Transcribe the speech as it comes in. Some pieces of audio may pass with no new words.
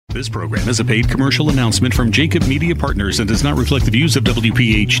This program is a paid commercial announcement from Jacob Media Partners and does not reflect the views of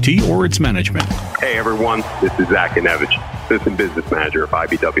WPHT or its management. Hey everyone, this is Zach Ganevich, Assistant Business Manager of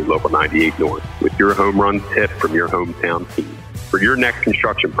IBW Local 98 North, with your home run tip from your hometown team. For your next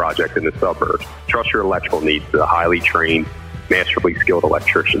construction project in the suburbs, trust your electrical needs to the highly trained, masterfully skilled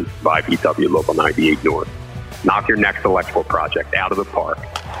electricians of IBW Local 98 North. Knock your next electrical project out of the park.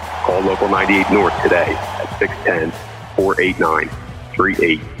 Call Local 98 North today at 610-489-3800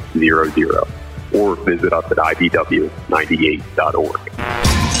 or visit us at ibw98.org.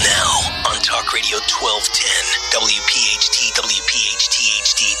 Now on Talk Radio 1210, WPHT, WPHT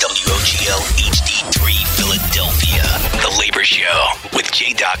HD, WOGL HD3 Philadelphia. The Labor Show with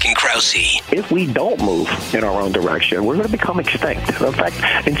J. Doc and Krause. If we don't move in our own direction, we're going to become extinct. In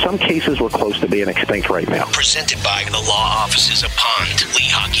fact, in some cases, we're close to being extinct right now. Presented by the law offices of Pond,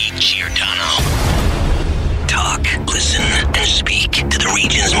 Lehocky, Giordano. Talk, listen, and speak to the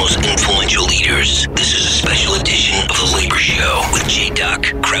region's most influential leaders. This is a special edition of The Labor Show with J. Doc,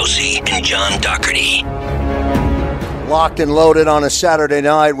 Krause, and John Doherty. Locked and loaded on a Saturday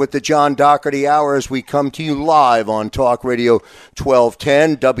night with the John Doherty Hour as we come to you live on Talk Radio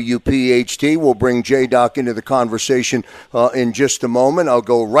 1210 WPHT. We'll bring J-Doc into the conversation in just a moment. I'll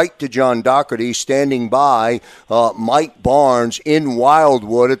go right to John Doherty standing by Mike Barnes in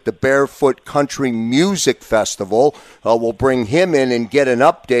Wildwood at the Barefoot Country Music Festival. We'll bring him in and get an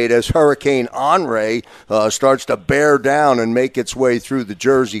update as Hurricane Henri starts to bear down and make its way through the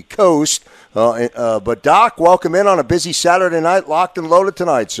Jersey coast. But Doc, welcome in on a busy Saturday night, locked and loaded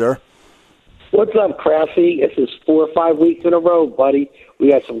tonight, sir. What's up, Krause? This is 4 or 5 weeks in a row, buddy.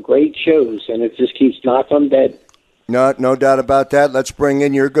 We got some great shows, and it just keeps knocking on dead. No doubt about that. Let's bring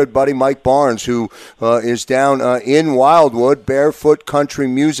in your good buddy Mike Barnes, who is down in Wildwood, Barefoot Country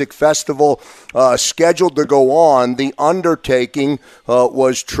Music Festival, scheduled to go on. The undertaking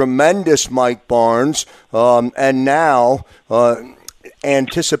was tremendous, Mike Barnes, and now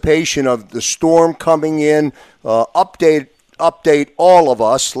anticipation of the storm coming in. Update all of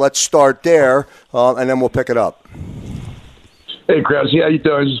us. Let's start there, and then we'll pick it up. Hey, Krause. How you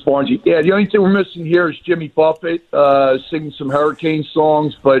doing? This is Barnes. Yeah, the only thing we're missing here is Jimmy Buffett singing some hurricane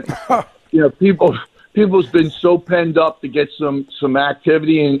songs. But people's been so penned up to get some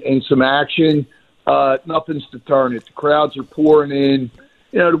activity and some action. Nothing's deterring it. The crowds are pouring in.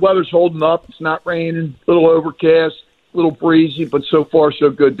 The weather's holding up. It's not raining. A little overcast, a little breezy, but so far so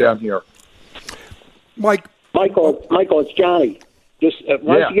good down here. Michael, it's Johnny. Just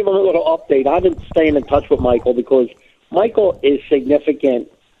why don't you give him a little update? I've been staying in touch with Michael because Michael is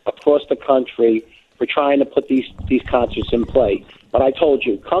significant across the country for trying to put these concerts in play. But I told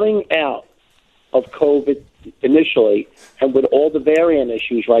you, coming out of COVID initially and with all the variant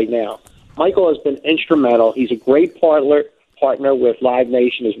issues right now, Michael has been instrumental. He's a great partner with Live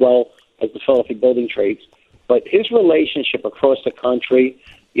Nation as well as the Philadelphia Building Trades. But his relationship across the country,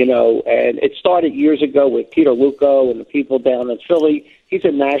 and it started years ago with Peter Luco and the people down in Philly. He's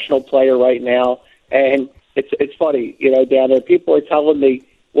a national player right now, and it's funny, down there. People are telling me,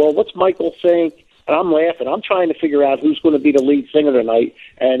 well, what's Michael think? And I'm laughing. I'm trying to figure out who's going to be the lead singer tonight,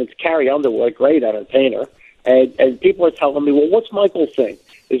 and it's Carrie Underwood, great entertainer. And people are telling me, well, what's Michael think?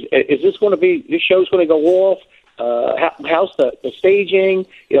 Is this going to be, this show's going to go off? How's the staging?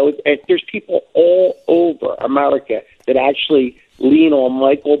 There's people all over America that actually lean on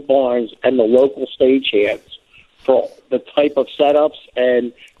Michael Barnes and the local stagehands for the type of setups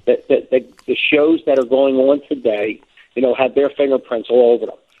and the shows that are going on today, have their fingerprints all over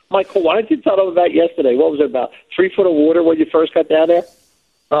them. Michael, why didn't you tell them about yesterday? What was it, about 3 foot of water when you first got down there?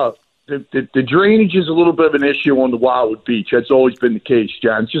 The drainage is a little bit of an issue on the Wildwood Beach. That's always been the case,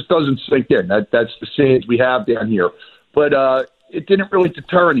 John. It just doesn't sink in. That's the sands we have down here. But it didn't really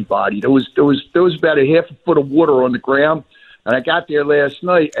deter anybody. There was about a half a foot of water on the ground. And I got there last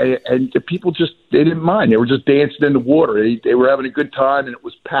night, and the people they didn't mind. They were just dancing in the water. They were having a good time, and it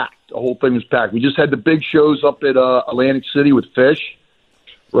was packed. The whole thing was packed. We just had the big shows up at Atlantic City with Fish,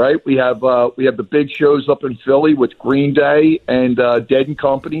 right? We have the big shows up in Philly with Green Day and Dead and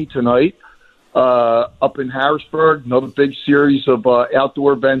Company tonight. Up in Harrisburg, another big series of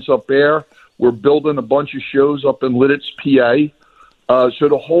outdoor events up there. We're building a bunch of shows up in Lititz, PA. So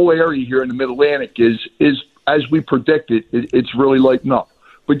the whole area here in the Mid-Atlantic is as we predicted, it's really lighting up.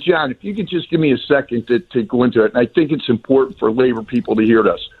 But, John, if you could just give me a second to go into it, and I think it's important for labor people to hear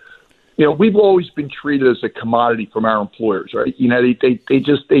this. We've always been treated as a commodity from our employers, right?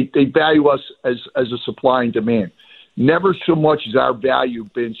 They value us as a supply and demand. Never so much has our value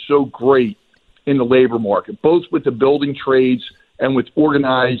been so great in the labor market, both with the building trades and with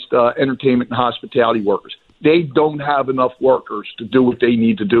organized entertainment and hospitality workers. they don't have enough workers to do what they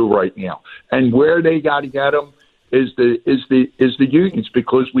need to do right now. And where they got to get them is the unions,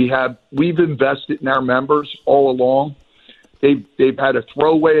 because we've invested in our members all along. They've had a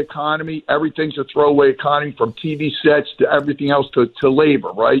throwaway economy. Everything's a throwaway economy, from TV sets to everything else to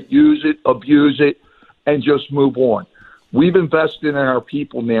labor, right? Use it, abuse it, and just move on. We've invested in our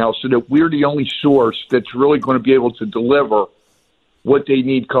people now so that we're the only source that's really going to be able to deliver what they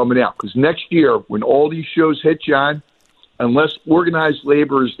need coming out. Because next year, when all these shows hit, John, unless organized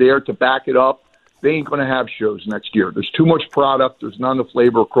labor is there to back it up, they ain't going to have shows next year. There's too much product. There's not enough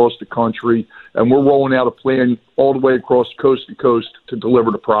labor across the country. And we're rolling out a plan all the way across coast to coast to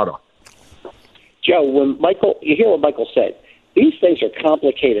deliver the product. Joe, you hear what Michael said. These things are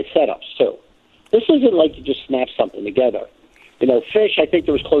complicated setups, too. This isn't like you just snap something together. Fish, I think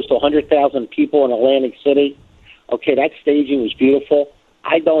there was close to 100,000 people in Atlantic City. Okay, that staging was beautiful.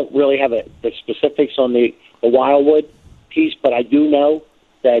 I don't really have the specifics on the Wildwood piece, but I do know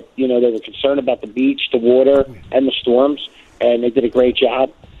that, they were concerned about the beach, the water, and the storms, and they did a great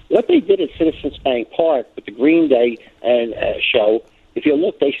job. What they did at Citizens Bank Park with the Green Day and show, if you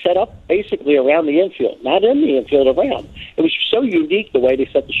look, they set up basically around the infield, not in the infield, around. It was so unique the way they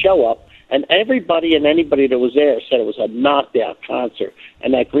set the show up, and everybody and anybody that was there said it was a knockdown concert,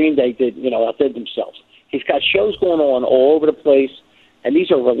 and that Green Day outdid themselves. He's got shows going on all over the place, and these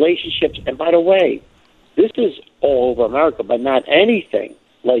are relationships. And by the way, this is all over America, but not anything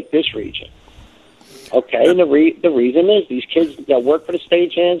like this region. Okay, and the reason is these kids that work for the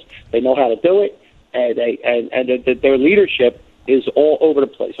stagehands, they know how to do it, and their leadership is all over the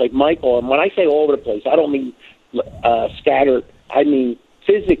place. Like Michael, and when I say all over the place, I don't mean scattered. I mean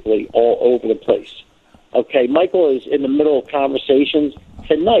physically all over the place. Okay, Michael is in the middle of conversations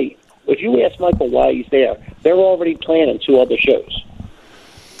tonight. If you ask Michael why he's there, they're already planning 2 other shows.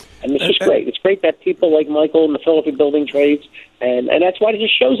 And it's just great. It's great that people like Michael in the Philadelphia building trades, and that's what this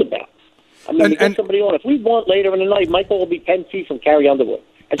show's about. I mean, to get somebody on. If we want later in the night, Michael will be 10 feet from Carrie Underwood.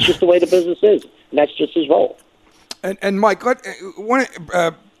 That's just the way the business is, and that's just his role. And Mike, I want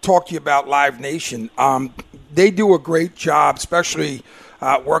to talk to you about Live Nation. They do a great job, especially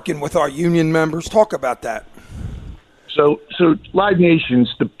working with our union members. Talk about that. So Live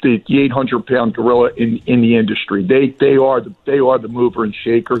Nation's the 800-pound gorilla in the industry. They are the mover and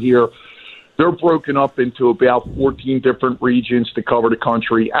shaker here. They're broken up into about 14 different regions to cover the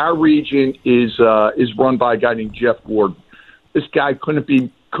country. Our region is run by a guy named Jeff Gordon. This guy couldn't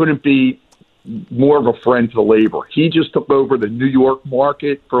be more of a friend to labor. He just took over the New York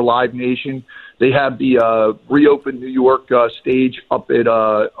market for Live Nation. They have the reopened New York stage up at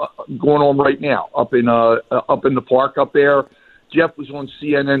going on right now up in the park up there. Jeff was on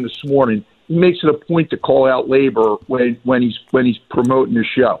CNN this morning. He makes it a point to call out labor when he's promoting the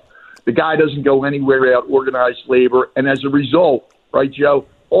show. The guy doesn't go anywhere without organized labor, and as a result, right, Joe,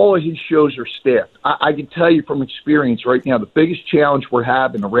 all of his shows are staffed. I can tell you from experience right now, the biggest challenge we're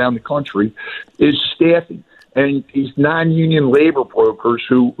having around the country is staffing. And these non-union labor brokers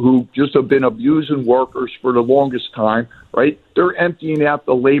who just have been abusing workers for the longest time, right, they're emptying out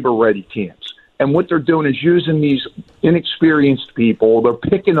the labor-ready camps. And what they're doing is using these inexperienced people. They're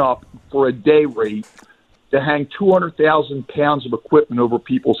picking up for a day rate to hang 200,000 pounds of equipment over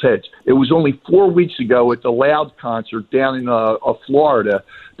people's heads. It was only 4 weeks ago at the Loud concert down in Florida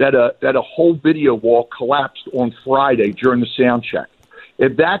that a whole video wall collapsed on Friday during the sound check.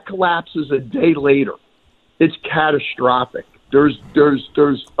 If that collapses a day later, it's catastrophic. There's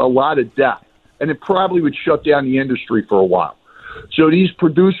a lot of death, and it probably would shut down the industry for a while. So these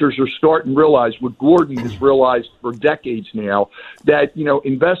producers are starting to realize what Gordon has realized for decades now, that,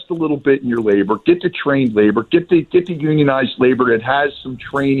 invest a little bit in your labor, get the trained labor, get the unionized labor that has some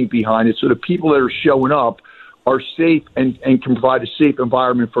training behind it, so the people that are showing up are safe and can provide a safe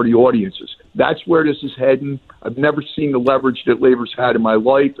environment for the audiences. That's where this is heading. I've never seen the leverage that labor's had in my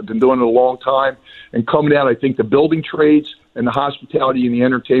life. I've been doing it a long time. And coming out, I think the building trades and the hospitality and the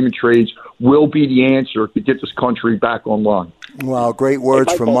entertainment trades will be the answer to get this country back online. Wow, great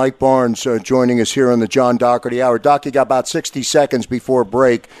words from Mike Barnes joining us here on the John Doherty Hour. Doc, you got about 60 seconds before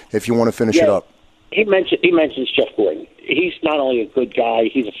break if you want to finish it up. He mentions Jeff Gordon. He's not only a good guy,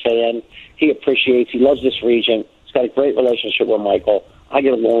 he's a fan. He loves this region. He's got a great relationship with Michael. I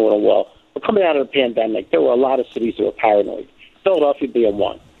get along with him well. But coming out of the pandemic, there were a lot of cities that were paranoid. Philadelphia being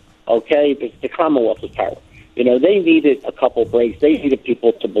one. Okay? The Commonwealth was paranoid. They needed a couple breaks. They needed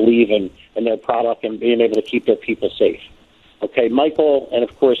people to believe in their product and being able to keep their people safe. Okay, Michael and,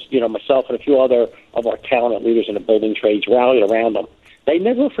 of course, myself and a few other of our talented leaders in the building trades rallied around them. They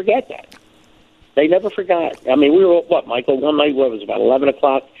never forget that. They never forgot. I mean, we were, Michael, one night, it was about 11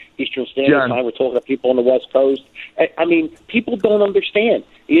 o'clock Eastern Standard Time. We're talking to people on the West Coast. I mean, people don't understand.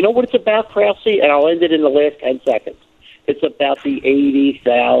 You know what it's about, Krause? And I'll end it in the last 10 seconds. It's about the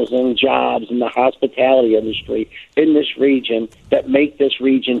 80,000 jobs in the hospitality industry in this region that make this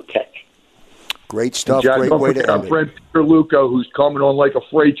region tick. Great stuff. Jack, great way to end our friend Peter Luco, who's coming on like a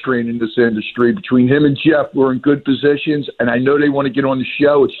freight train in this industry. Between him and Jeff, we're in good positions, and I know they want to get on the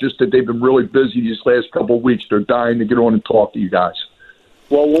show. It's just that they've been really busy these last couple of weeks. They're dying to get on and talk to you guys.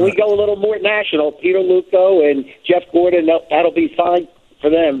 Well, when we go a little more national, Peter Luco and Jeff Gordon, that'll be fine for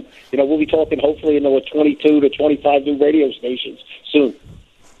them. You know, we'll be talking hopefully in the 22 to 25 new radio stations soon.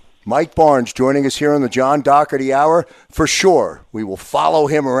 Mike Barnes joining us here on the John Doherty Hour. For sure, we will follow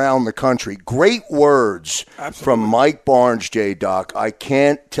him around the country. Great words from Mike Barnes, J-Doc. I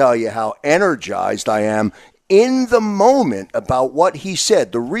can't tell you how energized I am in the moment about what he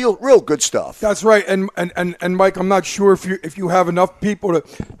said. The real good stuff. That's right. And Mike, I'm not sure if you have enough people to.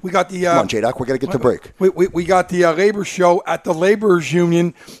 We got the. Come on, J-Doc. We got to get to break. We got the labor show at the Laborers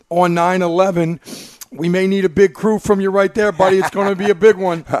Union on 9/11. We may need a big crew from you right there, buddy. It's going to be a big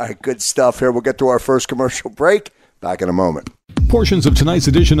one. All right, good stuff here. We'll get to our first commercial break. Back in a moment. Portions of tonight's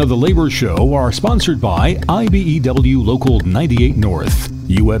edition of The Labor Show are sponsored by IBEW Local 98 North,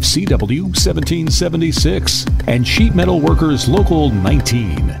 UFCW 1776, and Sheet Metal Workers Local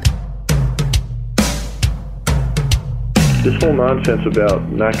 19. This whole nonsense about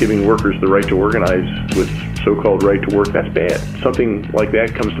not giving workers the right to organize with so-called right to work, that's bad. Something like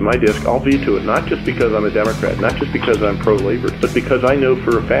that comes to my desk, I'll veto it, not just because I'm a Democrat, not just because I'm pro-labor, but because I know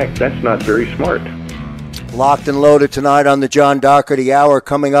for a fact that's not very smart. Locked and loaded tonight on the John Doherty Hour.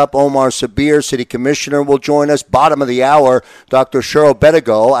 Coming up, Omar Sabir, City Commissioner, will join us. Bottom of the hour, Dr. Cheryl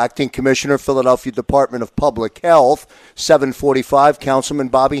Bedigo, Acting Commissioner, Philadelphia Department of Public Health. 7:45, Councilman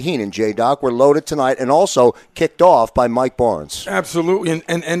Bobby Heenan. J-Doc, we're loaded tonight and also kicked off by Mike Barnes. Absolutely,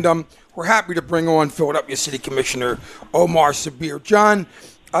 and we're happy to bring on Philadelphia City Commissioner Omar Sabir. John,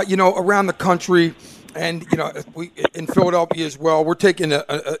 around the country, and we in Philadelphia as well, we're taking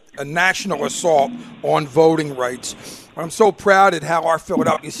a national assault on voting rights. I'm so proud at how our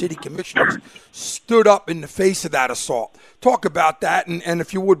Philadelphia City Commissioners stood up in the face of that assault. Talk about that, and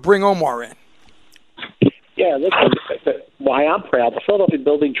if you would, bring Omar in. Yeah, listen, why I'm proud, the Philadelphia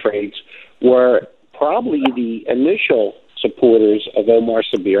Building Trades were probably the initial supporters of Omar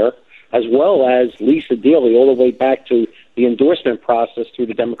Sabir, as well as Lisa Dealey, all the way back to the endorsement process through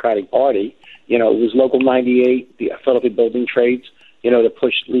the Democratic Party. It was Local 98, the Philadelphia Building Trades, that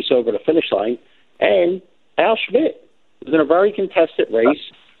pushed Lisa over the finish line. And Al Schmidt was in a very contested race.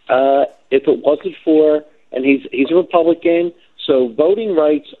 If it wasn't for, and he's a Republican, so voting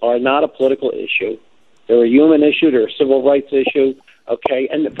rights are not a political issue. They're a human issue. They're a civil rights issue. Okay,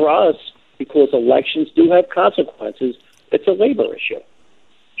 and for us, because elections do have consequences, it's a labor issue.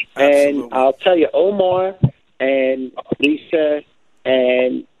 Absolutely. And I'll tell you, Omar and Lisa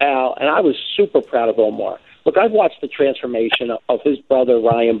and Al, and I was super proud of Omar. Look, I've watched the transformation of his brother,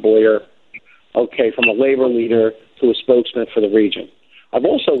 Ryan Boyer, from a labor leader to a spokesman for the region. I've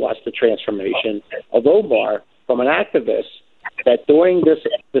also watched the transformation of Omar from an activist that during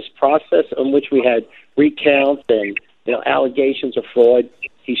this process in which we had recounts and allegations of fraud,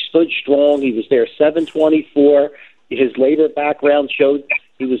 he stood strong. He was there 7/24. His labor background showed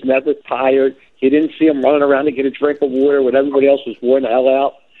he was never tired. You didn't see him running around to get a drink of water when everybody else was worn the hell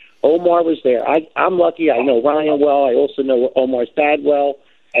out. Omar was there. I'm lucky. I know Ryan well. I also know Omar's dad well.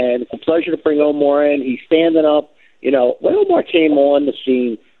 And it's a pleasure to bring Omar in. He's standing up. When Omar came on the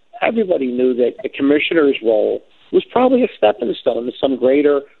scene, everybody knew that the commissioner's role was probably a stepping stone to some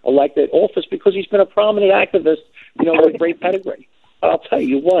greater elected office because he's been a prominent activist, with a great pedigree. But I'll tell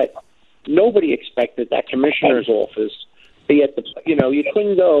you what, nobody expected that commissioner's office be at the, you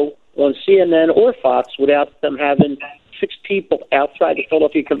couldn't go on CNN or Fox without them having 6 people outside the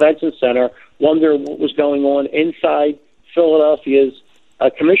Philadelphia Convention Center wonder what was going on inside Philadelphia's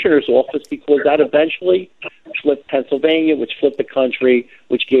commissioner's office, because that eventually flipped Pennsylvania, which flipped the country,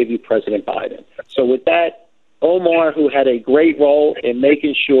 which gave you President Biden. So with that, Omar, who had a great role in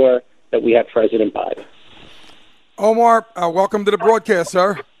making sure that we have President Biden. Omar, welcome to the broadcast,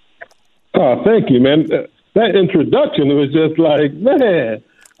 sir. Oh, thank you, man. That introduction was just like, man.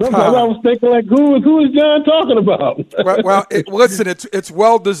 Sometimes I was thinking, like, who is John talking about? Listen, it's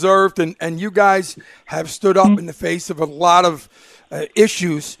well deserved, and you guys have stood up in the face of a lot of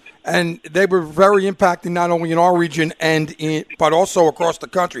issues, and they were very impacting not only in our region but also across the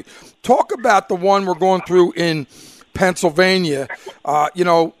country. Talk about the one we're going through in Pennsylvania.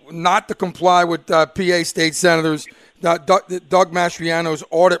 Not to comply with PA state senators Doug Mastriano's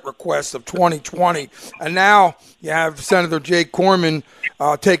audit request of 2020, and now you have Senator Jay Corman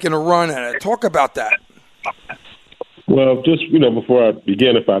taking a run at it. Talk about that. Well, just, before I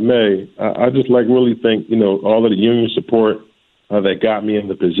begin, if I may, I just really thank, all of the union support that got me in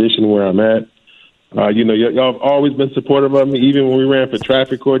the position where I'm at. Y'all have always been supportive of me, even when we ran for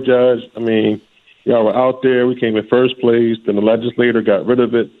traffic court judge. I mean, y'all were out there. We came in first place. Then the legislator got rid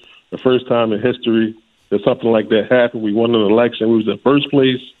of it. The first time in history that something like that happened. We won an election. We was in first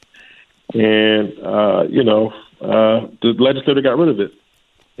place. And, the legislator got rid of it.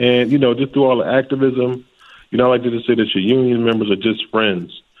 And, just through all the activism, I like to just say that your union members are just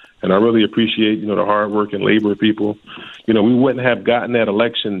friends. And I really appreciate, the hard-working labor people. We wouldn't have gotten that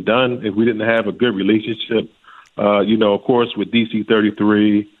election done if we didn't have a good relationship, of course, with DC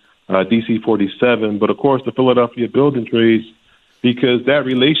 33, DC 47, but, of course, the Philadelphia Building Trades, because that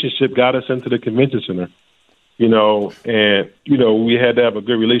relationship got us into the convention center, and, we had to have a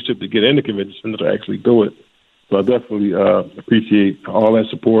good relationship to get in the convention center to actually do it. So I definitely appreciate all that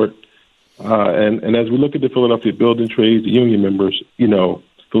support. And as we look at the Philadelphia Building Trades, the union members,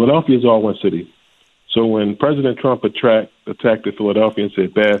 Philadelphia is all one city. So when President Trump attacked the Philadelphia and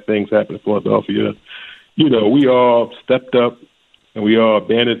said bad things happen in Philadelphia, we all stepped up and we all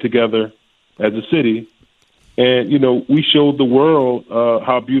banded together as a city. And, we showed the world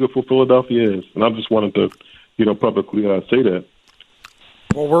how beautiful Philadelphia is. And I just wanted to, publicly say that.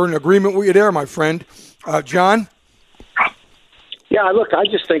 Well, we're in agreement with you there, my friend. John? Yeah, look, I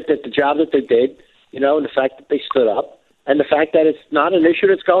just think that the job that they did, and the fact that they stood up, and the fact that it's not an issue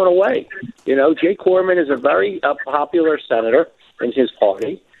that's going away. Jay Corman is a very popular senator in his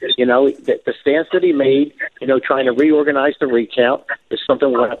party. The stance that he made, trying to reorganize the recount is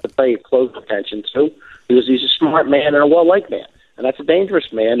something we'll have to pay close attention to, because he's a smart man and a well-liked man, and that's a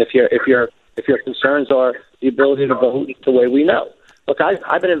dangerous man if your concerns are the ability to vote the way we know. Look,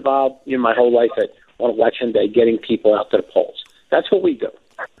 I've been involved my whole life on election day, getting people out to the polls. That's what we do.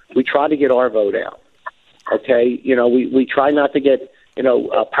 We try to get our vote out. Okay, we try not to get,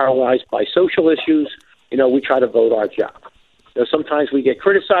 paralyzed by social issues. We try to vote our job. Sometimes we get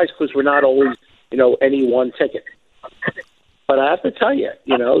criticized because we're not always, any one ticket. But I have to tell you,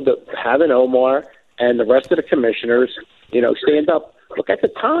 having Omar and the rest of the commissioners, stand up. Look, at the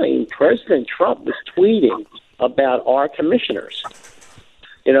time, President Trump was tweeting about our commissioners.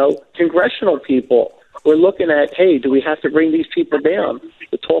 Congressional people were looking at, hey, do we have to bring these people down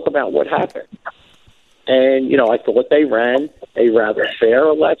to talk about what happened? And, I thought they ran a rather fair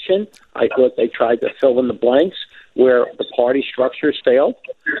election. I thought they tried to fill in the blanks where the party structures failed.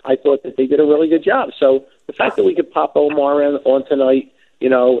 I thought that they did a really good job. So the fact that we could pop Omar on tonight,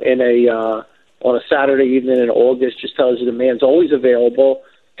 on a Saturday evening in August just tells you the man's always available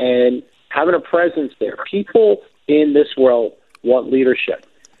and having a presence there. People in this world want leadership.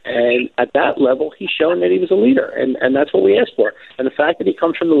 And at that level, he's shown that he was a leader, and that's what we asked for. And the fact that he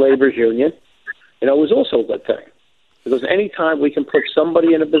comes from the labor's union, was also a good thing. Because any time we can put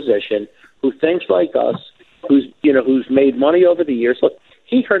somebody in a position who thinks like us, who's made money over the years. Look,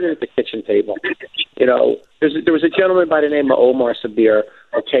 he heard it at the kitchen table. There was a gentleman by the name of Omar Sabir,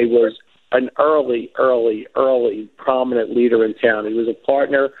 was an early prominent leader in town. He was a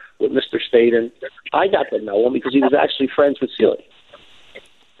partner with Mr. Staten. I got to know him because he was actually friends with Sealy.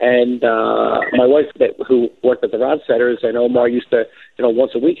 And my wife, who worked at the Rod Centers, and Omar used to,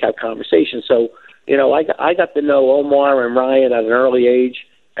 once a week have conversations. So, I got to know Omar and Ryan at an early age.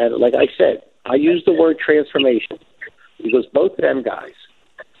 And like I said, I use the word transformation because both of them guys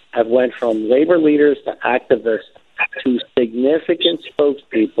have went from labor leaders to activists to significant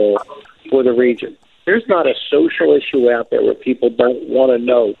spokespeople for the region. There's not a social issue out there where people don't want to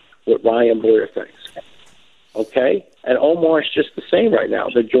know what Ryan Boyer thinks. Okay? And Omar's just the same right now.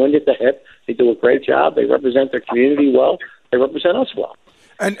 They're joined at the hip. They do a great job. They represent their community well. They represent us well.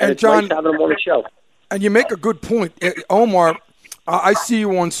 And it's John, nice having them on the show. And you make a good point. Omar, I see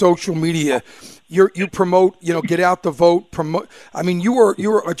you on social media. You promote, get out the vote. Promote. I mean, you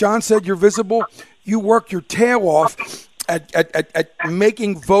were. John said you're visible. You work your tail off at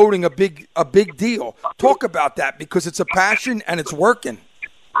making voting a big deal. Talk about that because it's a passion and it's working.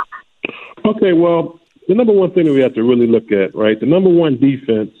 Okay, well, the number one thing that we have to really look at, right? The number one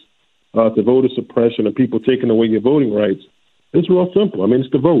defense to voter suppression and people taking away your voting rights is real simple. I mean,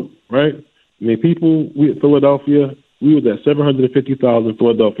 it's the vote, right? I mean, we at Philadelphia, we was at 750,000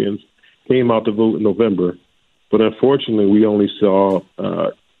 Philadelphians came out to vote in November, but unfortunately, we only saw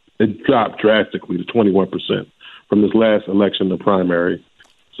it drop drastically to 21% from this last election, the primary.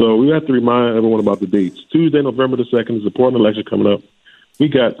 So we have to remind everyone about the dates. Tuesday, November the 2nd is an important election coming up. We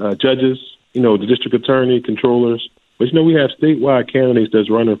got judges, the district attorney, controllers, But, we have statewide candidates that's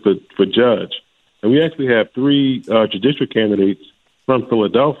running for judge. And we actually have 3 judicial candidates from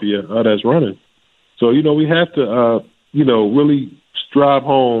Philadelphia that's running. So, we have to, really drive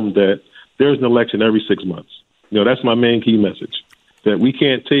home that there's an election every 6 months. That's my main key message, that we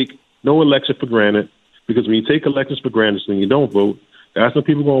can't take no election for granted, because when you take elections for granted and you don't vote, that's when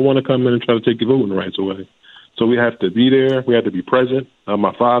people are going to want to come in and try to take your voting rights away. So we have to be there. We have to be present.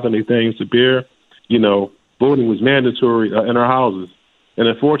 My father, Nathan Sabir, voting was mandatory in our houses. And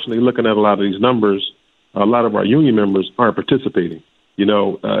unfortunately, looking at a lot of these numbers, a lot of our union members aren't participating, in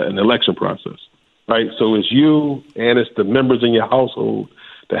the election process. Right? So it's you and it's the members in your household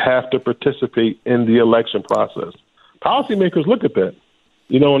that have to participate in the election process. Policymakers look at that.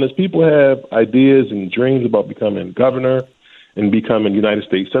 And as people have ideas and dreams about becoming governor and becoming United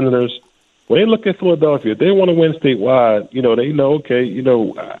States senators, when they look at Philadelphia, they want to win statewide. They know, okay,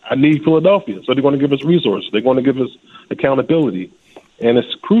 I need Philadelphia. So they're going to give us resources. They're going to give us accountability. And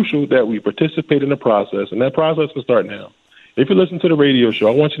it's crucial that we participate in the process. And that process can start now. If you listen to the radio show,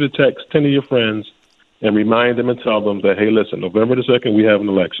 I want you to text 10 of your friends and remind them and tell them that, hey, listen, November the 2nd, we have an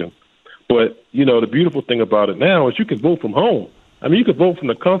election. But, the beautiful thing about it now is you can vote from home. I mean, you can vote from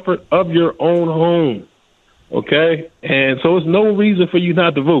the comfort of your own home, okay? And so there's no reason for you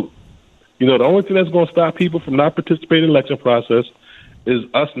not to vote. The only thing that's going to stop people from not participating in the election process is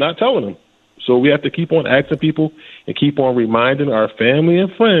us not telling them. So we have to keep on asking people and keep on reminding our family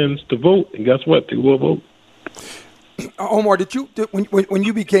and friends to vote. And guess what? They will vote. Omar, when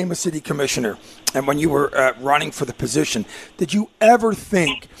you became a city commissioner and when you were running for the position, did you ever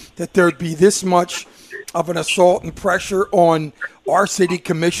think that there'd be this much of an assault and pressure on our city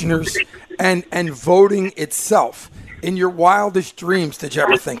commissioners and voting itself? In your wildest dreams, did you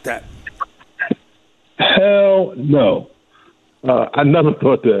ever think that? Hell no. I never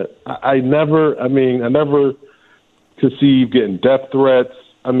thought that. I never conceived getting death threats.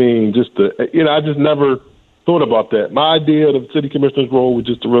 I just never thought about that. My idea of the city commissioner's role was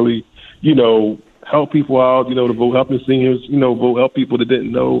just to really, help people out, to vote, help the seniors, vote, help people that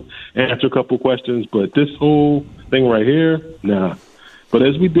didn't know, answer a couple of questions. But this whole thing right here, nah. But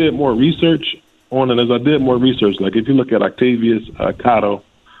as we did more research on, and as I did more research, like if you look at Octavius Cotto,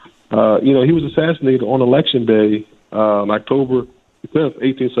 he was assassinated on Election Day, October 5th,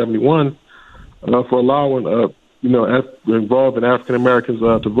 1871, for allowing, involving African Americans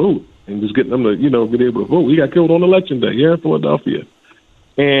to vote and just getting them to, be able to vote. He got killed on Election Day here in Philadelphia.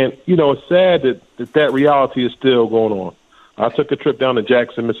 And, it's sad that reality is still going on. I took a trip down to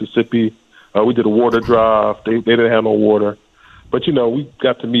Jackson, Mississippi. We did a water drive. They didn't have no water. But, we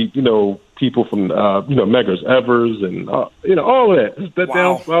got to meet, people from, Meggers Evers and, all of that. Just that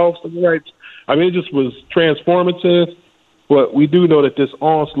down south, civil rights. I mean, it just was transformative. But we do know that this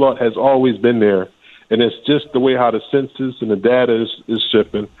onslaught has always been there. And it's just the way how the census and the data is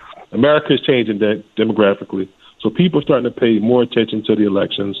shifting. America is changing demographically. So people are starting to pay more attention to the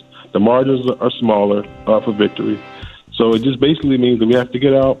elections. The margins are smaller for victory. So it just basically means that we have to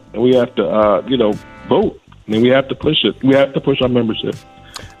get out and we have to, vote. I mean, we have to push it. We have to push our membership.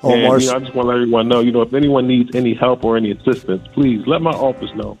 And, I just want to let everyone know, if anyone needs any help or any assistance, please let my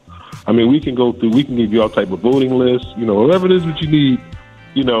office know. I mean, we can give you all type of voting lists, whatever it is that you need,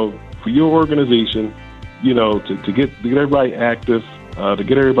 for your organization, to get everybody active, to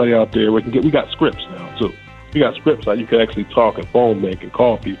get everybody out there. We got scripts now, too. We got scripts how you can actually talk and phone bank and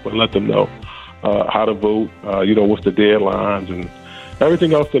call people and let them know how to vote, what's the deadlines and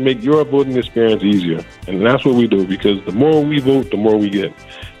everything else to make your voting experience easier. And that's what we do, because the more we vote, the more we get.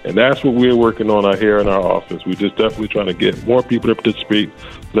 And that's what we're working on out here in our office. We're just definitely trying to get more people to participate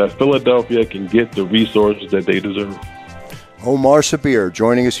so that Philadelphia can get the resources that they deserve. Omar Sabir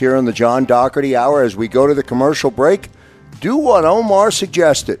joining us here on the John Doherty Hour. As we go to the commercial break, do what Omar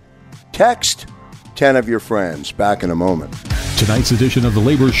suggested. Text 10 of your friends. Back in a moment. Tonight's edition of The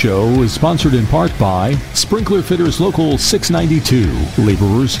Labor Show is sponsored in part by Sprinkler Fitters Local 692,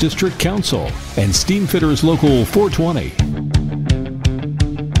 Laborers District Council, and Steam Fitters Local 420.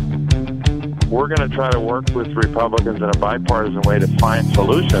 We're going to try to work with Republicans in a bipartisan way to find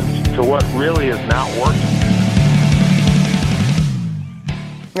solutions to what really is not working.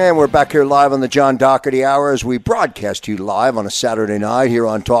 And we're back here live on the John Doherty Hour as we broadcast you live on a Saturday night here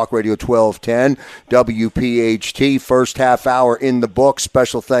on Talk Radio 1210 WPHT. First half hour in the book.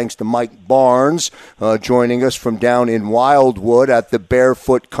 Special thanks to Mike Barnes joining us from down in Wildwood at the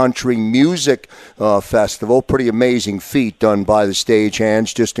Barefoot Country Music Festival. Pretty amazing feat done by the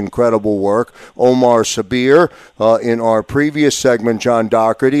stagehands. Just incredible work. Omar Sabir in our previous segment, John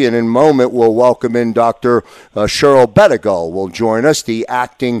Doherty. And in a moment, we'll welcome in Dr. Cheryl Bedigal will join us, the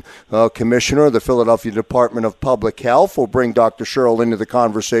acting acting commissioner of the Philadelphia Department of Public Health. We'll bring Dr. Sherrill into the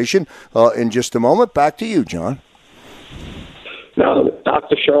conversation in just a moment. Back to you, John. No,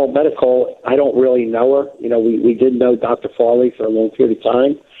 Dr. Sherrill Medical, I don't really know her. We did know Dr. Farley for a long period of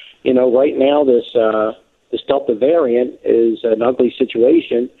time. Right now this Delta variant is an ugly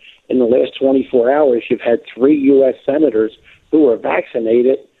situation. In the last 24 hours, you've had 3 U.S. senators who were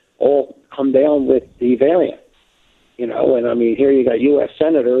vaccinated all come down with the variant. And I mean, here you got U.S.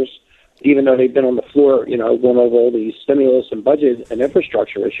 senators, even though they've been on the floor, going over all these stimulus and budget and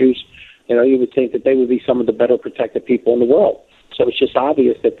infrastructure issues, you would think that they would be some of the better protected people in the world. So it's just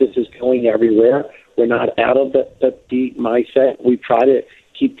obvious that this is going everywhere. We're not out of the mindset. We try to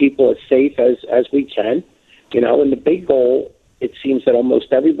keep people as safe as we can, and the big goal, it seems that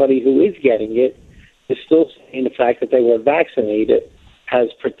almost everybody who is getting it is still saying the fact that they were vaccinated has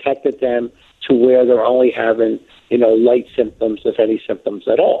protected them to where they're only having, light symptoms, if any symptoms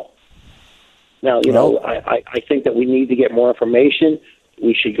at all. Now, I think that we need to get more information.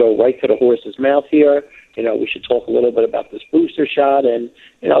 We should go right to the horse's mouth here. We should talk a little bit about this booster shot. And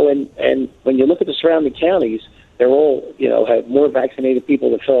when you look at the surrounding counties, they're all, have more vaccinated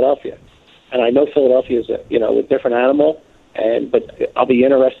people than Philadelphia. And I know Philadelphia is a different animal. But I'll be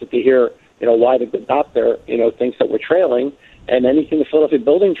interested to hear, why the good doctor, thinks that we're trailing, and anything the Philadelphia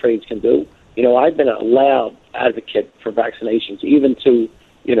building trades can do. I've been a loud advocate for vaccinations, even to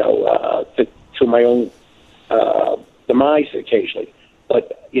my own demise occasionally.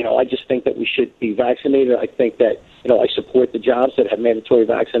 But, I just think that we should be vaccinated. I think that, I support the jobs that have mandatory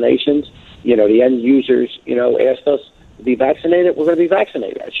vaccinations. The end users, asked us to be vaccinated. We're going to be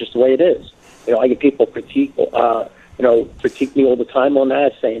vaccinated. That's just the way it is. I get people critique me all the time on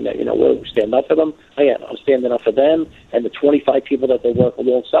that, saying that, we'll stand up for them. I'm standing up for them and the 25 people that they work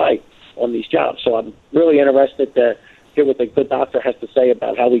alongside on these jobs. So I'm really interested to hear what the good doctor has to say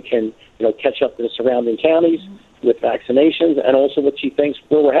about how we can, catch up to the surrounding counties with vaccinations, and also what she thinks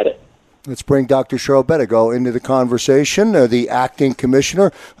where we're headed. Let's bring Dr. Sherrill Bettego into the conversation, the acting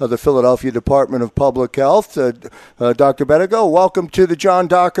commissioner of the Philadelphia Department of Public Health. Dr. Bettego, welcome to the John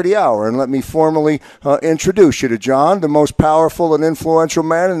Doherty Hour, and let me formally introduce you to John, the most powerful and influential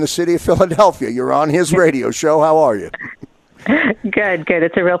man in the city of Philadelphia. You're on his radio show. How are you? Good.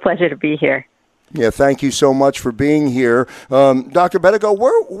 It's a real pleasure to be here. Yeah, thank you so much for being here. Dr. Bettego,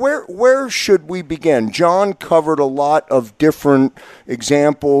 where should we begin? John covered a lot of different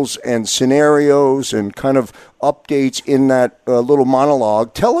examples and scenarios and kind of updates in that little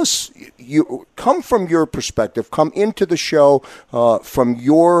monologue. Tell us, come from your perspective, come into the show from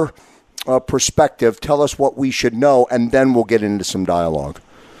your perspective. Tell us what we should know, and then we'll get into some dialogue.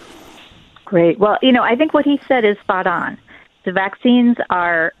 Great. Well, I think what he said is spot on. The vaccines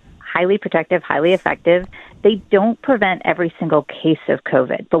are highly protective, highly effective. They don't prevent every single case of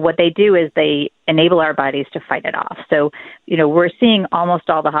COVID, but what they do is they enable our bodies to fight it off. So, we're seeing almost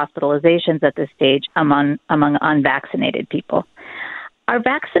all the hospitalizations at this stage among unvaccinated people. Our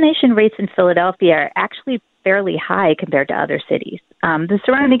vaccination rates in Philadelphia are actually fairly high compared to other cities. The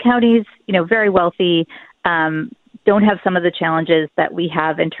surrounding counties, very wealthy, don't have some of the challenges that we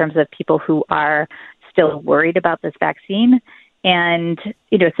have in terms of people who are still worried about this vaccine. And,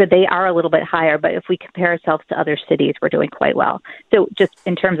 so they are a little bit higher, but if we compare ourselves to other cities, we're doing quite well. So just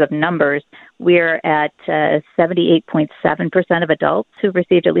in terms of numbers, we're at 78.7% of adults who've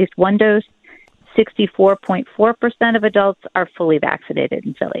received at least one dose. 64.4% of adults are fully vaccinated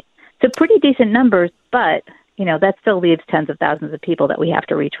in Philly. So pretty decent numbers, but, that still leaves tens of thousands of people that we have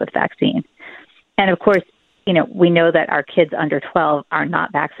to reach with vaccine. And of course, we know that our kids under 12 are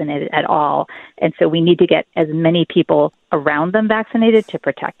not vaccinated at all. And so we need to get as many people around them vaccinated to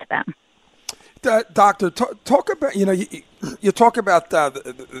protect them. Doctor, talk about, you talk about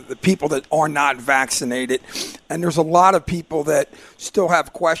the people that are not vaccinated, and there's a lot of people that still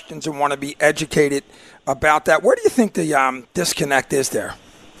have questions and want to be educated about that. Where do you think the disconnect is there?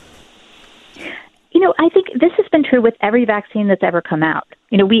 I think this has been true with every vaccine that's ever come out.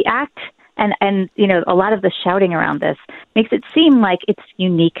 We act... And a lot of the shouting around this makes it seem like it's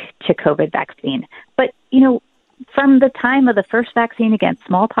unique to COVID vaccine. But, from the time of the first vaccine against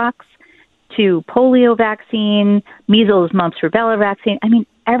smallpox to polio vaccine, measles, mumps, rubella vaccine,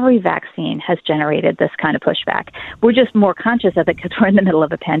 every vaccine has generated this kind of pushback. We're just more conscious of it because we're in the middle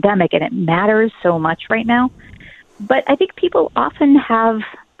of a pandemic and it matters so much right now. But I think people often have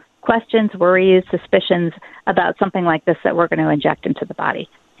questions, worries, suspicions about something like this that we're going to inject into the body.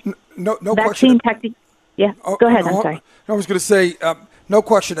 No vaccine question. Yeah, go ahead. I'm sorry. I was going to say, No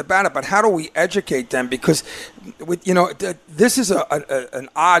question about it. But how do we educate them? Because, this is an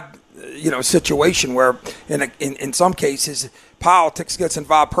odd, situation where in some cases politics gets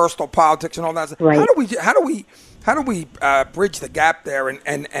involved, personal politics and all that. Right. How do we bridge the gap there,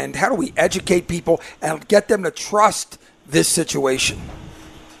 and how do we educate people and get them to trust this situation?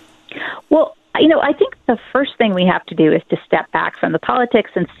 Well, I think the first thing we have to do is to step back from the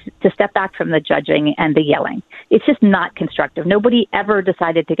politics and to step back from the judging and the yelling. It's just not constructive. Nobody ever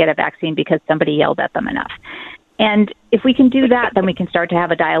decided to get a vaccine because somebody yelled at them enough. And if we can do that, then we can start to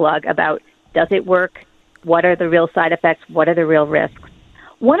have a dialogue about, does it work? What are the real side effects? What are the real risks?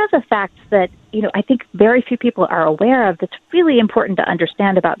 One of the facts that, I think very few people are aware of that's really important to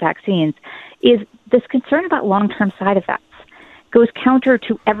understand about vaccines is this concern about long-term side effects. Goes counter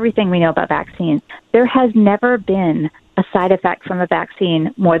to everything we know about vaccines. There has never been a side effect from a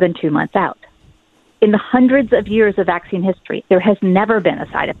vaccine more than 2 months out. In the hundreds of years of vaccine history, there has never been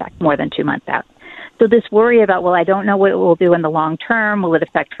a side effect more than 2 months out. So this worry about, I don't know what it will do in the long term, will it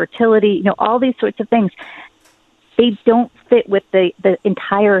affect fertility, all these sorts of things, they don't fit with the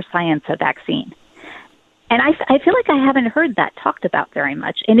entire science of vaccine. And I feel like I haven't heard that talked about very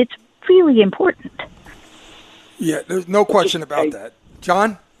much, and it's really important. Yeah, there's no question about that.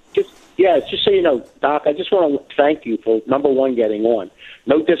 John? Just so you know, Doc, I just want to thank you for, number one, getting on.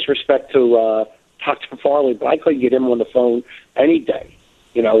 No disrespect to Dr. Farley, but I couldn't get him on the phone any day,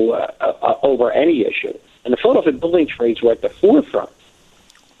 over any issue. And the Philadelphia building trades were at the forefront,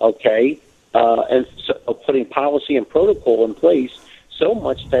 and so, putting policy and protocol in place so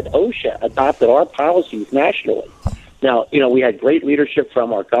much that OSHA adopted our policies nationally. Now, we had great leadership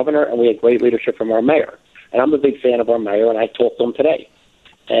from our governor, and we had great leadership from our mayor. And I'm a big fan of our mayor, and I talked to him today.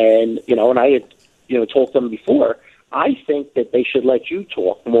 And, and I had, talked to him before. I think that they should let you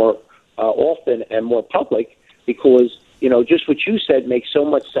talk more often and more public because, just what you said makes so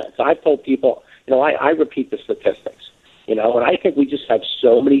much sense. I've told people, I repeat the statistics, and I think we just have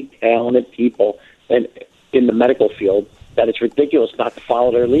so many talented people in the medical field that it's ridiculous not to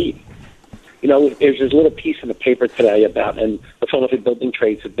follow their lead. There's this little piece in the paper today about, and the Philadelphia building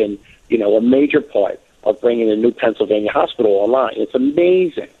trades have been, a major part of bringing a new Pennsylvania hospital online. It's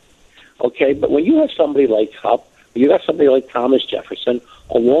amazing. Okay, but when you have somebody like Hupp, you have somebody like Thomas Jefferson,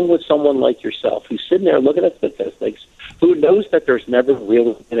 along with someone like yourself, who's sitting there looking at statistics, who knows that there's never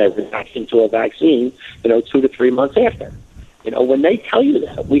really been a reaction to a vaccine, 2 to 3 months after. When they tell you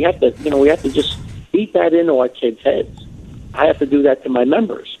that, we have to just beat that into our kids' heads. I have to do that to my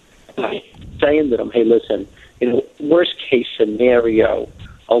members. I'm saying to them, hey, listen, worst case scenario,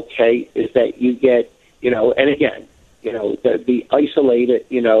 is that you get, and again, the isolated,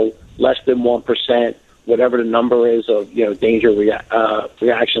 less than 1%, whatever the number is of, danger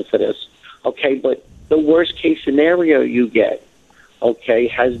reactions to this. Okay, but the worst case scenario you get,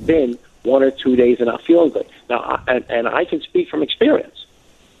 has been 1 or 2 days of not feeling good. Now, and I can speak from experience.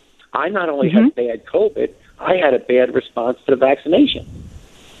 I not only had bad COVID, I had a bad response to the vaccination.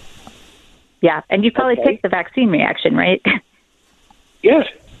 Yeah, and you probably picked the vaccine reaction, right? Yes.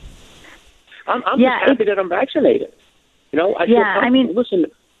 I'm just happy that I'm vaccinated. Listen,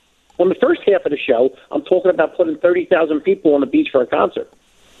 on the first half of the show, I'm talking about putting 30,000 people on the beach for a concert.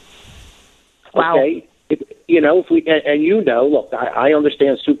 Wow. Okay, look, I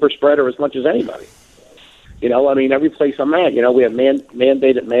understand super spreader as much as anybody. Every place I'm at, we have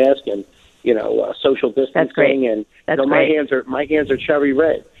mandated mask and social distancing. That's great. And That's great. My hands are cherry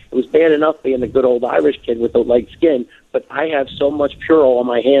red. It was bad enough being the good old Irish kid with the light skin, but I have so much Purell on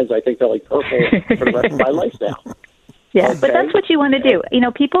my hands, I think they're like purple for the rest of my life now. Yeah, but that's what you want to do.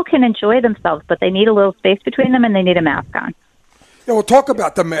 People can enjoy themselves, but they need a little space between them and they need a mask on. Yeah, we'll talk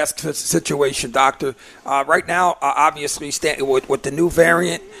about the mask situation, Doctor. Right now, obviously, with the new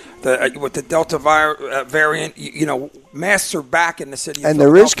variant, with the Delta variant, masks are back in the city. And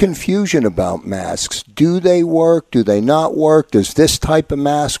there is confusion about masks. Do they work? Do they not work? Does this type of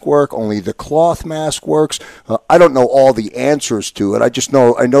mask work? Only the cloth mask works? I don't know all the answers to it.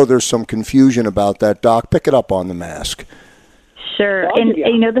 I know there's some confusion about that. Doc, pick it up on the mask. Sure. And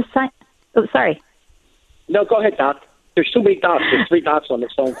the sign. Oh, sorry. No, go ahead, Doc. There's too many dots. There's 3 dots on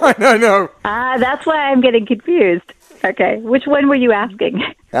this phone. I know. That's why I'm getting confused. Okay. Which one were you asking?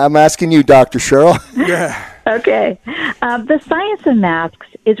 I'm asking you, Dr. Cheryl. Yeah. Okay. The science of masks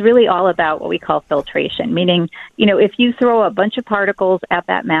is really all about what we call filtration, meaning, if you throw a bunch of particles at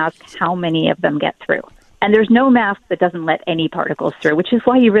that mask, how many of them get through? And there's no mask that doesn't let any particles through, which is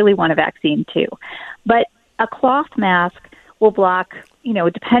why you really want a vaccine too. But a cloth mask will block,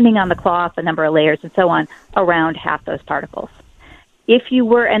 depending on the cloth, the number of layers and so on, around half those particles. If you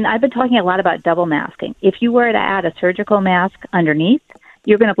were, and I've been talking a lot about double masking, if you were to add a surgical mask underneath,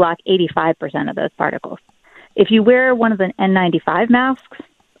 you're going to block 85% of those particles. If you wear one of the N95 masks,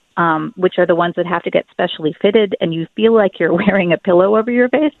 which are the ones that have to get specially fitted, and you feel like you're wearing a pillow over your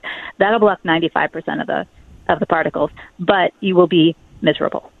face, that'll block 95% of the particles, but you will be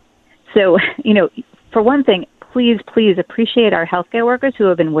miserable. So, for one thing, please appreciate our healthcare workers who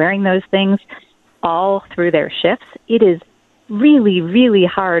have been wearing those things all through their shifts. It is really, really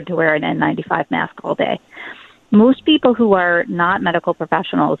hard to wear an N95 mask all day. Most people who are not medical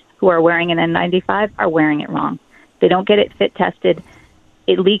professionals who are wearing an N95 are wearing it wrong. They don't get it fit tested.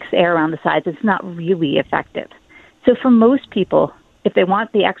 It leaks air around the sides. It's not really effective. So for most people, if they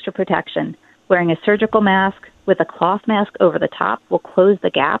want the extra protection, wearing a surgical mask with a cloth mask over the top will close the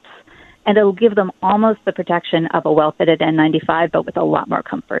gaps, and it'll give them almost the protection of a well-fitted N95, but with a lot more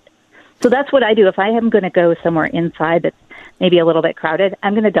comfort. So that's what I do. If I am going to go somewhere inside that's maybe a little bit crowded,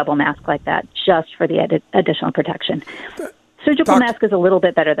 I'm going to double mask like that just for the additional protection. Surgical mask is a little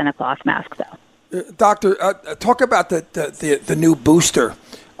bit better than a cloth mask, though. Doctor, talk about the new booster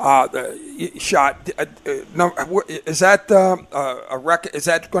shot. Is that is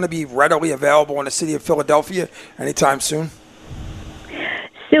that going to be readily available in the city of Philadelphia anytime soon?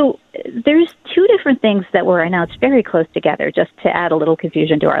 So there's two different things that were announced very close together, just to add a little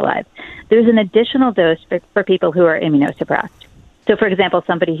confusion to our lives. There's an additional dose for people who are immunosuppressed. So, for example,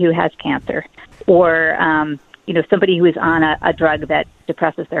 somebody who has cancer or somebody who is on a drug that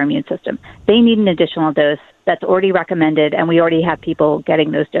depresses their immune system. They need an additional dose that's already recommended, and we already have people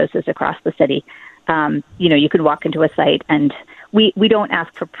getting those doses across the city. You could walk into a site, and we don't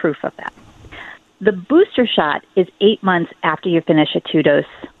ask for proof of that. The booster shot is 8 months after you finish a 2-dose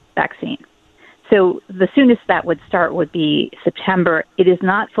vaccine. So the soonest that would start would be September. It is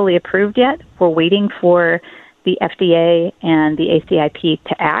not fully approved yet. We're waiting for the FDA and the ACIP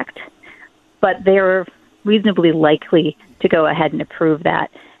to act, but they're reasonably likely to go ahead and approve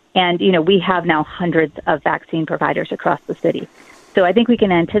that. And, we have now hundreds of vaccine providers across the city. So I think we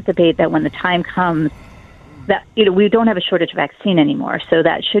can anticipate that when the time comes that, we don't have a shortage of vaccine anymore, so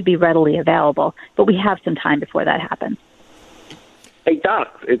that should be readily available, but we have some time before that happens. Hey,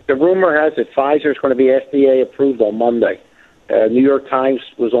 Doc, the rumor has it Pfizer is going to be FDA approved on Monday. New York Times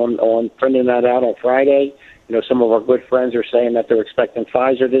was on printing that out on Friday. Some of our good friends are saying that they're expecting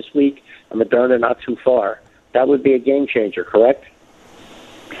Pfizer this week, and Moderna not too far. That would be a game changer, correct?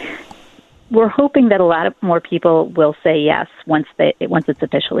 We're hoping that a lot of more people will say yes once it's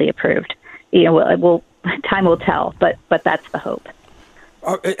officially approved. Time will tell, but that's the hope.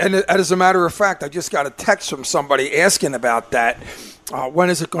 And as a matter of fact, I just got a text from somebody asking about that. When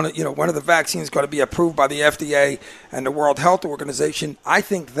is it going to, when are the vaccines going to be approved by the FDA and the World Health Organization? I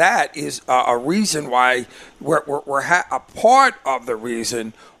think that is a reason why we're a part of the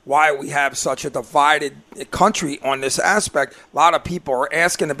reason why we have such a divided country on this aspect. A lot of people are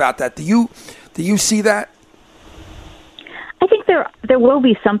asking about that. Do you see that? I think there will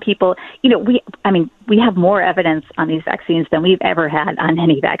be some people, we have more evidence on these vaccines than we've ever had on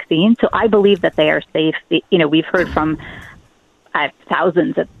any vaccine. So I believe that they are safe. We've heard from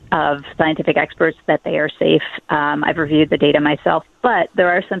thousands of scientific experts that they are safe. I've reviewed the data myself, but there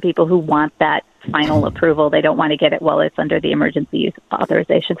are some people who want that final approval. They don't want to get it while it's under the emergency use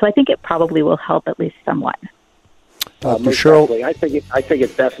authorization. So I think it probably will help at least somewhat. Dr. Sherrill, I think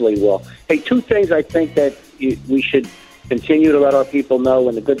it definitely will. Hey, two things I think that we should continue to let our people know,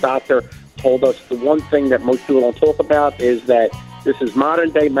 and the good doctor told us the one thing that most people don't talk about is that this is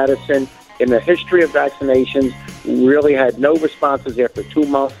modern-day medicine. In the history of vaccinations, we really had no responses after 2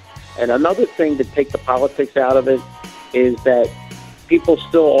 months. And another thing to take the politics out of it is that people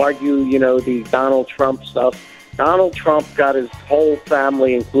still argue, the Donald Trump stuff. Donald Trump got his whole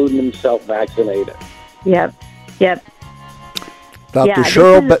family, including himself, vaccinated. Yep. Dr.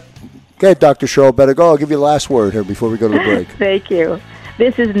 Sherrill, okay, Dr. Sherrill, better go. I'll give you the last word here before we go to the break. Thank you.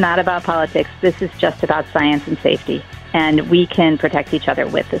 This is not about politics. This is just about science and safety, and we can protect each other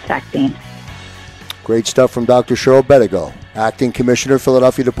with this vaccine. Great stuff from Dr. Sherrill Bedigo, Acting Commissioner,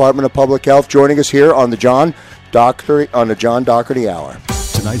 Philadelphia Department of Public Health, joining us here on the John Doherty Hour.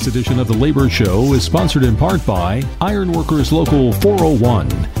 Tonight's edition of The Labor Show is sponsored in part by Ironworkers Local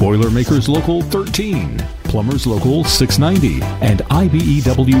 401, Boilermakers Local 13, Plumbers Local 690, and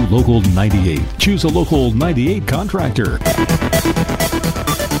IBEW Local 98. Choose a Local 98 contractor.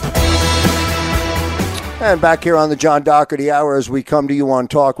 And back here on the John Doherty Hour as we come to you on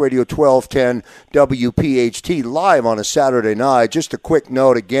Talk Radio 1210 WPHT live on a Saturday night. Just a quick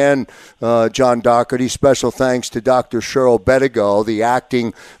note again, John Doherty, special thanks to Dr. Sherrill Bedigo, the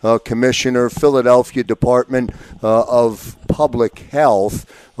Acting Commissioner, Philadelphia Department of Public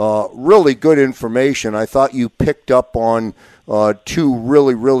Health. Really good information. I thought you picked up on two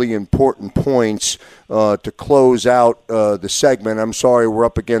really, really important points to close out the segment. I'm sorry we're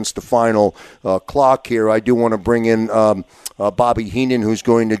up against the final clock here. I do want to bring in Bobby Heenan, who's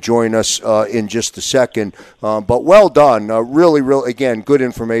going to join us in just a second. But well done. Really, again, good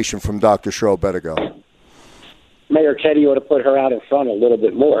information from Dr. Cheryl Bedigo. Mayor Ketty ought to put her out in front a little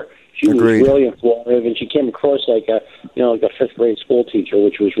bit more. She Agreed. was really informative, and she came across like a fifth grade school teacher,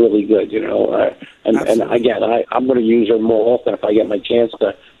 which was really good. And again, I'm going to use her more often if I get my chance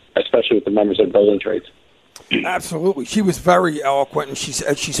to, especially with the members of building trades. Absolutely, she was very eloquent, and she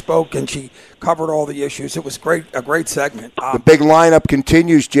spoke and she covered all the issues. It was a great segment. The big lineup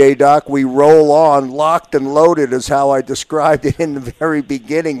continues, J-Doc. We roll on, locked and loaded is how I described it in the very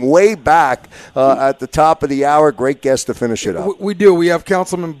beginning, way back at the top of the hour. Great guest to finish it up. We do. We have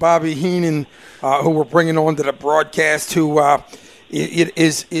Councilman Bobby Heenan, who we're bringing on to the broadcast, who it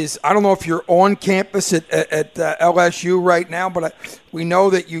is I don't know if you're on campus at LSU right now, but we know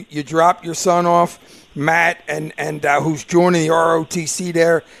that you dropped your son off, Matt, and who's joining the ROTC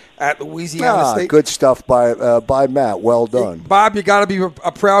there at Louisiana State. Good stuff by Matt. Well done. Bob, you got to be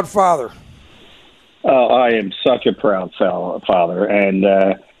a proud father. Oh, I am such a proud father, and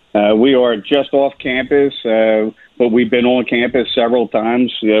we are just off campus, but we've been on campus several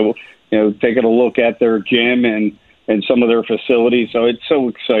times. Taking a look at their gym and some of their facilities. So it's so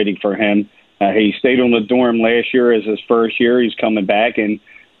exciting for him. He stayed on the dorm last year as his first year. He's coming back, and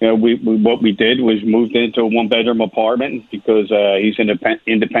what we did was moved into a one-bedroom apartment because he's an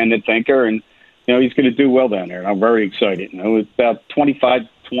independent thinker, and he's going to do well down there. And I'm very excited. It's about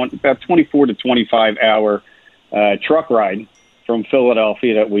 24 to 25 hour truck ride from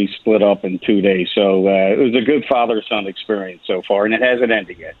Philadelphia that we split up in 2 days. So it was a good father-son experience so far, and it hasn't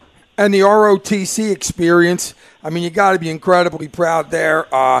ended yet. And the ROTC experience, I mean, you got to be incredibly proud there.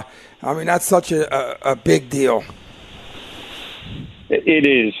 That's such a big deal. It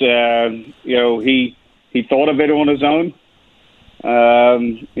is. He thought of it on his own.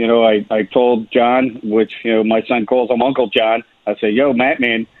 I told John, which my son calls him Uncle John. I said, "Yo, Matt,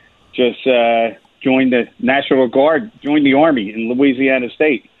 man, just join the National Guard, join the Army in Louisiana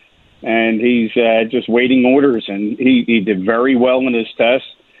State." And he's just waiting orders, and he did very well in his test.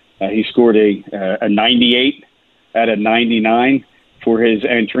 He scored a 98 out of 99 for his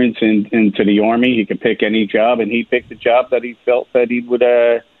entrance into the Army. He could pick any job, and he picked the job that he felt that he would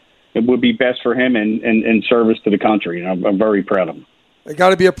it would be best for him in service to the country. And I'm very proud of him. You got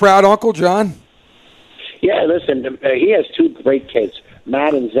to be a proud uncle, John. Yeah, listen, he has two great kids,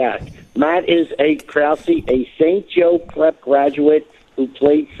 Matt and Zach. Matt is a St. Joe Prep graduate who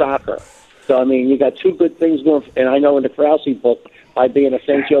played soccer. So, I mean, you got two good things going. And I know in the Krause book, by being a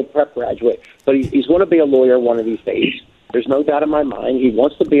St. Joe Prep graduate. But he's going to be a lawyer one of these days. There's no doubt in my mind. He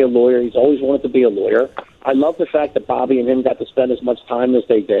wants to be a lawyer. He's always wanted to be a lawyer. I love the fact that Bobby and him got to spend as much time as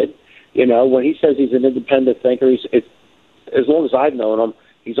they did. When he says he's an independent thinker, as long as I've known him,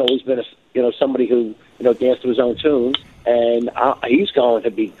 he's always been somebody who danced to his own tune. And he's going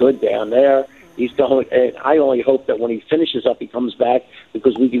to be good down there. He's going, and I only hope that when he finishes up, he comes back,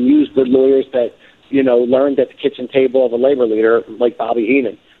 because we can use good lawyers that learned at the kitchen table of a labor leader like Bobby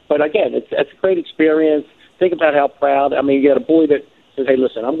Heenan. But again, it's a great experience. Think about how proud. I mean, you got a boy that says, "Hey,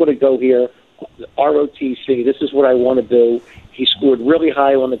 listen, I'm going to go here, ROTC. This is what I want to do." He scored really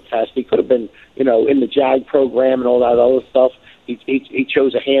high on the test. He could have been, in the JAG program and all that other stuff. He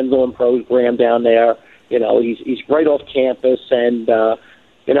chose a hands-on program down there. He's right off campus, and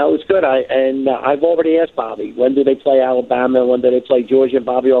it's good. I've already asked Bobby, when do they play Alabama? When do they play Georgia? And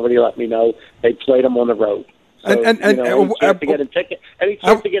Bobby already let me know they played them on the road. So, any chance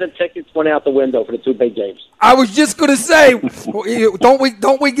to get a tickets went out the window for the two big games. I was just going to say,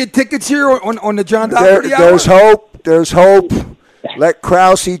 don't we get tickets here on the John Doherty There's hope. There's hope. Let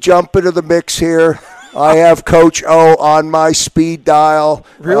Krause jump into the mix here. I have Coach O on my speed dial.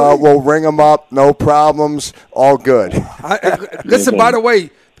 Really? We'll ring him up. No problems. All good. Listen, by the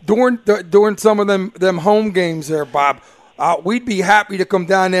way, during some of them home games there, Bob, we'd be happy to come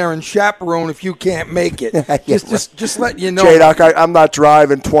down there and chaperone if you can't make it. just let you know. J-Doc, I'm not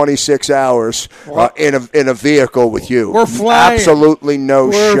driving 26 hours in a vehicle with you. We're flying. Absolutely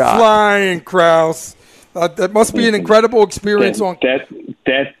no shot. We're flying, Krause. That must be an incredible experience.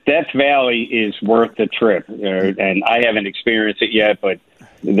 Death Valley is worth the trip, and I haven't experienced it yet, but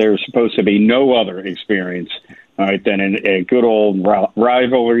there's supposed to be no other experience than a good old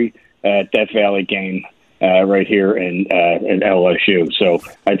rivalry Death Valley game right here in LSU. So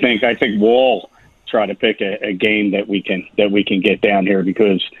I think we'll all try to pick a game that we can get down here,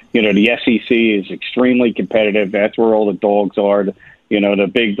 because the SEC is extremely competitive. That's where all the dogs are.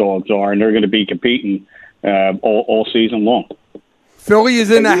 The big dogs are, and they're going to be competing all season long. Philly is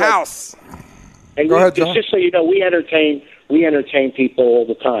in the house. And Go ahead, John. Just so you know, we entertain people all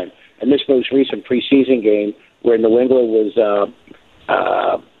the time. And this most recent preseason game where New England was,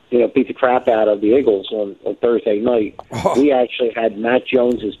 beat the crap out of the Eagles on Thursday night, we actually had Matt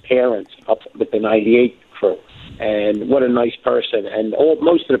Jones's parents up with the 98 crew. And what a nice person. And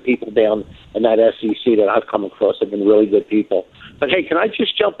most of the people down in that SEC that I've come across have been really good people. But, hey, can I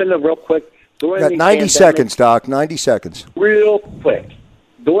just jump in there real quick? Got 90 seconds, Doc, 90 seconds. Real quick.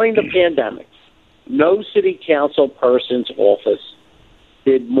 During the pandemic, no city council person's office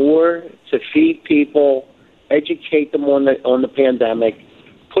did more to feed people, educate them on the pandemic,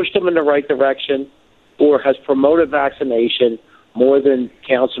 push them in the right direction, or has promoted vaccination more than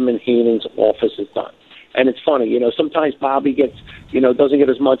Councilman Heenan's office has done. And it's funny, sometimes Bobby doesn't get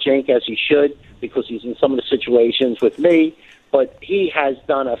as much ink as he should because he's in some of the situations with me, but he has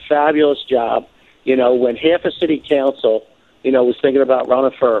done a fabulous job. When half a city council, was thinking about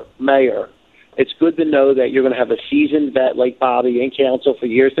running for mayor, it's good to know that you're going to have a seasoned vet like Bobby in council for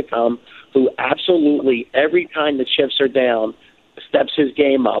years to come who absolutely, every time the chips are down, steps his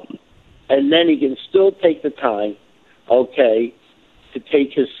game up. And then he can still take the time, to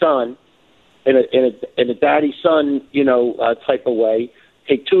take his son in a daddy-son, type of way,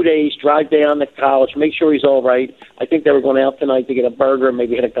 take 2 days, drive down to college, make sure he's all right. I think they were going out tonight to get a burger,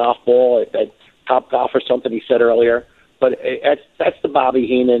 maybe hit a golf ball at Top Golf or something he said earlier. But that's the Bobby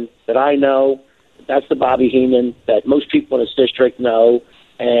Heenan that I know. That's the Bobby Heenan that most people in this district know.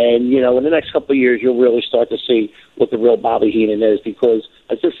 And, in the next couple of years, you'll really start to see what the real Bobby Heenan is because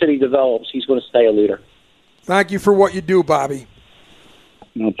as this city develops, he's going to stay a leader. Thank you for what you do, Bobby.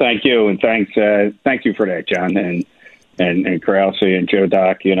 Well, thank you, and thank you for that, John, and Krause and Joe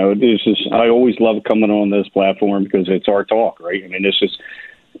Doc. This is I always love coming on this platform because it's our talk, right? I mean, this is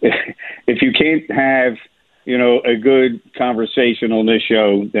if you can't have a good conversation on this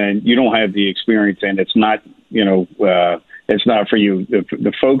show, then you don't have the experience, and it's not it's not for you.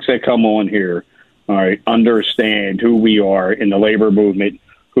 The folks that come on here, all right, understand who we are in the labor movement,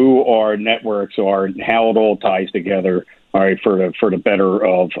 who our networks are, and how it all ties together. All right, for the better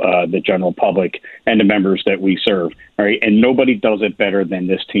of the general public and the members that we serve. All right, and nobody does it better than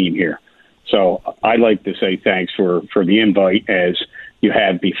this team here. So I'd like to say thanks for the invite as you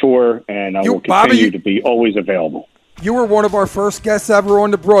have before, and I will continue to be always available. You were one of our first guests ever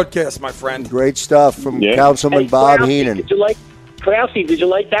on the broadcast, my friend. Great stuff from Councilman Bob Heenan. Did you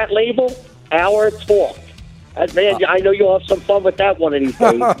like that label? Our Talk. Man, I know you'll have some fun with that one of these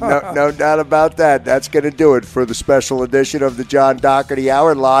days. No doubt about that. That's going to do it for the special edition of the John Doherty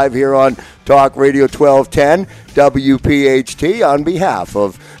Hour live here on Talk Radio 1210 WPHT on behalf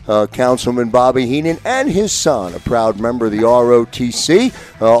of Councilman Bobby Heenan and his son, a proud member of the ROTC.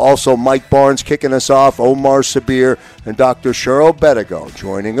 Also, Mike Barnes kicking us off, Omar Sabir, and Dr. Cheryl Bedigo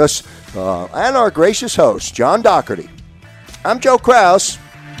joining us, and our gracious host, John Doherty. I'm Joe Krause.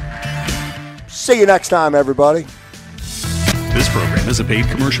 See you next time, everybody. This program is a paid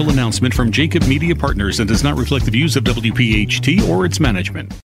commercial announcement from Jacob Media Partners and does not reflect the views of WPHT or its management.